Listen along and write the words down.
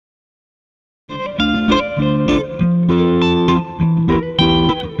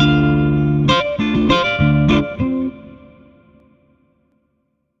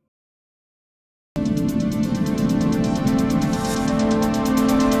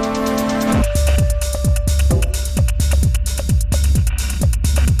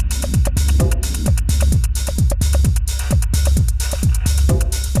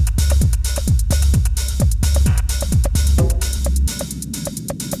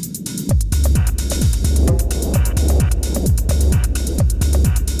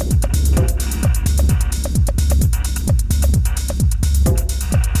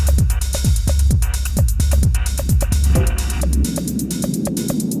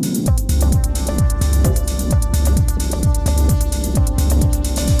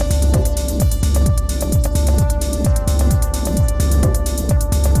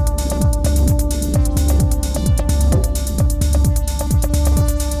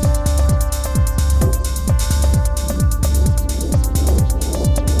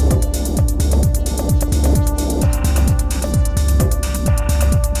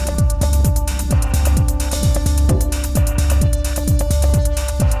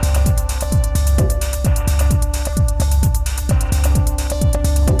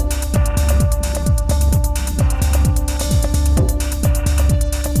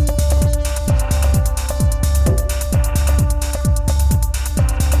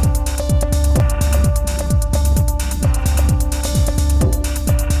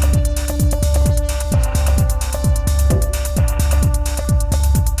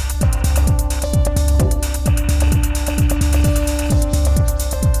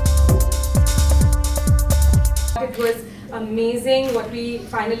it was amazing what we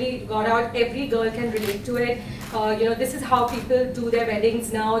finally got out. Every girl can relate to it. You know, this is how people do their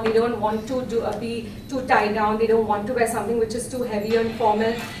weddings now. They don't want to be too tied down. They don't want to wear something which is too heavy and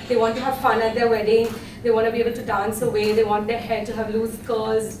formal. They want to have fun at their wedding. They want to be able to dance away. They want their hair to have loose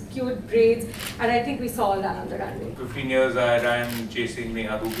curls, cute braids. And I think we saw all that on the runway. 15 years I ran chasing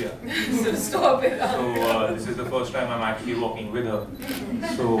Neha Dubia. So stop it. So this is the first time I'm actually walking with her.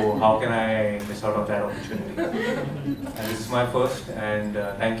 So how can I miss out on that opportunity? And this is my first, and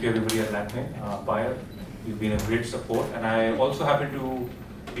thank you everybody at Lakme. Payal, you've been a great support, and I also happen to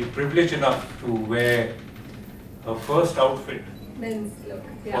be privileged enough to wear her first outfit Men's look.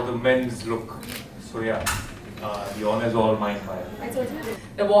 Yeah. for the men's look. So yeah, the honor is all mine, Payal.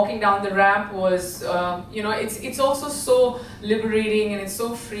 The walking down the ramp was, you know, it's also so liberating, and it's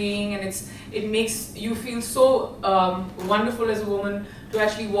so freeing, and it makes you feel so wonderful as a woman to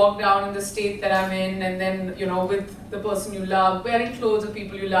actually walk down in the state that I'm in, and then, you know, with the person you love, wearing clothes of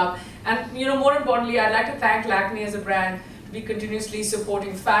people you love. And, you know, more importantly, I'd like to thank Lakme as a brand to be continuously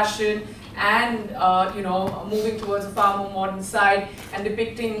supporting fashion and, you know, moving towards a far more modern side and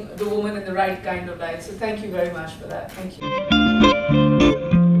depicting the woman in the right kind of light. So thank you very much for that. Thank you.